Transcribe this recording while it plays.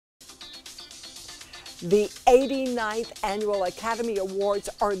The 89th Annual Academy Awards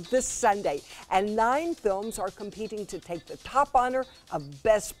are this Sunday, and 9 films are competing to take the top honor of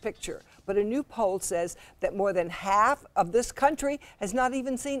Best Picture. But a new poll says that more than half of this country has not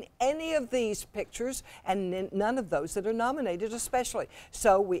even seen any of these pictures, and none of those that are nominated especially.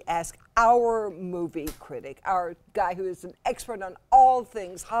 So we ask our movie critic, our guy who is an expert on all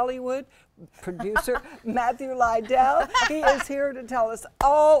things Hollywood, producer Matthew Liddell. He is here to tell us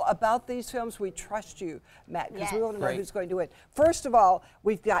all about these films. We trust you, Matt, because we want to know who's going to win. First of all,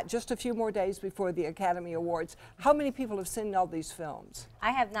 we've got just a few more days before the Academy Awards. How many people have seen all these films?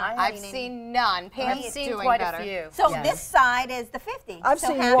 I have not. I've seen none. Pam's I've seen doing quite better. a few. So this side is the 50. I've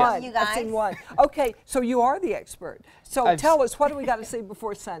seen one. You guys? I've seen one. Okay, so you are the expert. So tell us, what do we got to see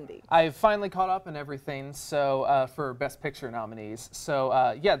before Sunday? I've finally caught up and everything. So for Best Picture nominees.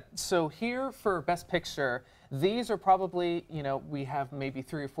 So so here for Best Picture, these are probably, you know, we have maybe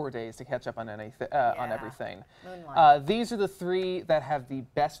 3 or 4 days to catch up on anything, on everything. These are the 3 that have the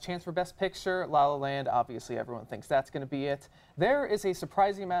best chance for Best Picture. La La Land, obviously everyone thinks that's going to be it. There is a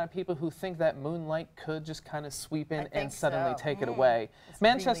surprising amount of people who think that Moonlight could just kind of sweep in and suddenly take it away.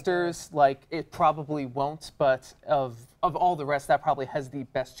 Manchester's really like, it probably won't, but of all the rest, that probably has the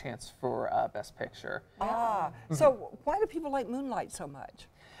best chance for Best Picture. So why do people like Moonlight so much?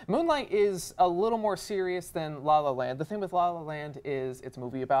 Moonlight is a little more serious than La La Land. The thing with La La Land is it's a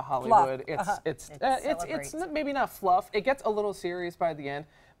movie about Hollywood. It's maybe not fluff. It gets a little serious by the end,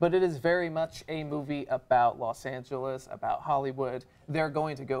 but it is very much a movie about Los Angeles, about Hollywood. They're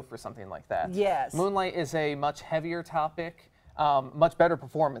going to go for something like that. Yes. Moonlight is a much heavier topic. Much better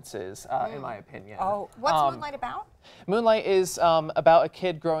performances, in my opinion. What's Moonlight about? Moonlight is about a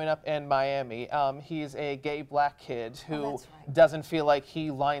kid growing up in Miami. He's a gay black kid who doesn't feel like he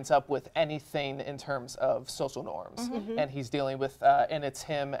lines up with anything in terms of social norms. And he's dealing with, and it's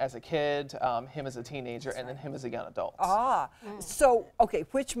him as a kid, him as a teenager, and then him as a young adult. So, okay,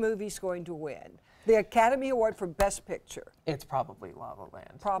 which movie's going to win the Academy Award for Best Picture? It's probably La La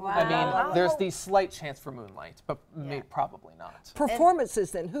Land. Probably. I mean, there's the slight chance for Moonlight, but probably not.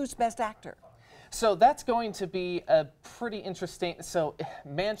 Performances then, who's Best Actor? So that's going to be a pretty interesting, so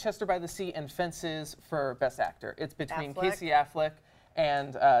Manchester by the Sea and Fences for Best Actor. It's between Casey Affleck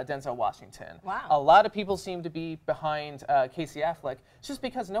and Denzel Washington. A lot of people seem to be behind Casey Affleck just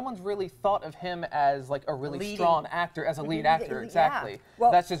because no one's really thought of him as like a really strong actor, as a lead actor,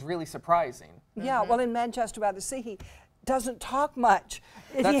 Well, that's just really surprising. Well, in Manchester by the Sea, he doesn't talk much.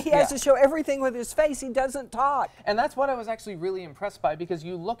 He has to show everything with his face. He doesn't talk. And that's what I was actually really impressed by, because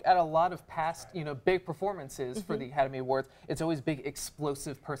you look at a lot of past, you know, big performances for the Academy Awards. It's always big,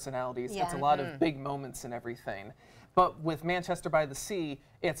 explosive personalities. It's a lot of big moments and everything. But with Manchester by the Sea,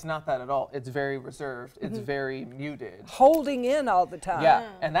 it's not that at all. It's very reserved. It's very muted. Holding in all the time. Yeah,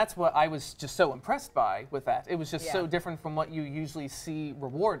 and that's what I was just so impressed by with that. It was just so different from what you usually see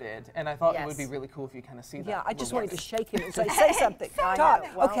rewarded, and I thought it would be really cool if you kind of see that. Yeah, I just wanted to shake him and say something. Talk.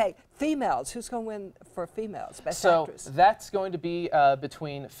 Okay, females. Who's going to win for females? Best actress. So that's going to be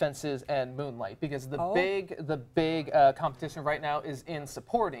between Fences and Moonlight, because the big competition right now is in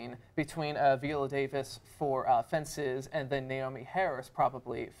supporting between Viola Davis for Fences and then Naomi Harris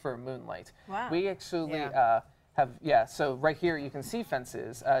probably for Moonlight. We actually have, so right here you can see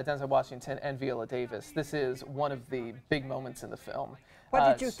Fences, Denzel Washington and Viola Davis. This is one of the big moments in the film. What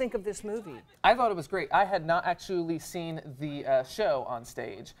did you think of this movie? I thought it was great. I had not actually seen the show on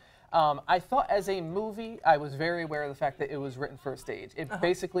stage. I thought as a movie, I was very aware of the fact that it was written for a stage. It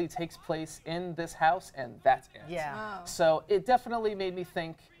basically takes place in this house, and that's it. So it definitely made me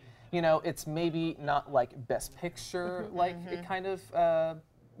think, you know, it's maybe not like Best Picture, like it kind of,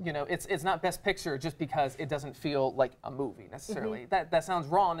 you know, it's not Best Picture just because it doesn't feel like a movie necessarily. That sounds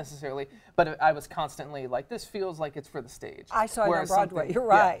wrong necessarily, but I was constantly like, this feels like it's for the stage. I saw it on Broadway. You're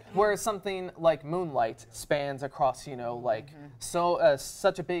right. Whereas something like Moonlight spans across, you know, like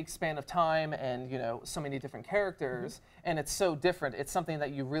such a big span of time, and you know, so many different characters, and it's so different. It's something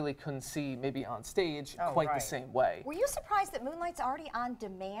that you really couldn't see maybe on stage quite the same way. Were you surprised that Moonlight's already on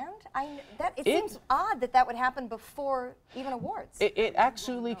demand? It seems odd that that would happen before even awards. It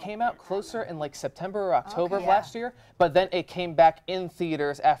actually came out closer in like September or October of last year, but then it came back in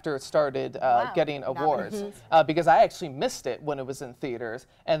theaters after it started getting awards, because I actually missed it when it was in theaters,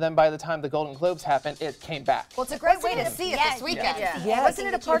 and then by the time the Golden Globes happened, it came back. Well, it's a great way to see it this weekend. Wasn't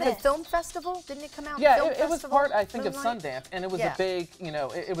it a part of the film festival? Didn't it come out? It was part, I think, of Sundance, and it was a big, you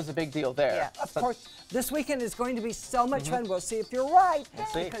know, it was a big deal there. Of course, this weekend is going to be so much fun. We'll see if you're right,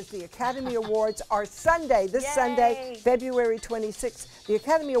 because the Academy Awards are Sunday, this Sunday, February 26th. The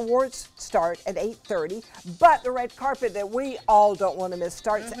Academy Awards start at 8:30, but the red carpet that we all don't want to miss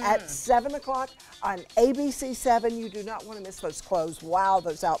starts at 7 o'clock on ABC 7. You do not want to miss those clothes. Wow,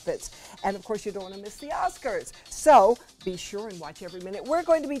 those outfits. And of course, you don't want to miss the Oscars. So be sure and watch every minute. We're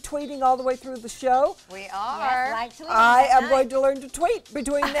going to be tweeting all the way through the show. We are. Yes, live tweeting I am tonight. going to learn to tweet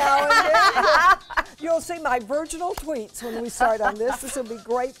between now and then. You'll see my virginal tweets when we start on this. This will be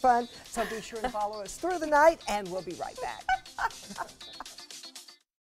great fun. So be sure and follow us through the night, and we'll be right back.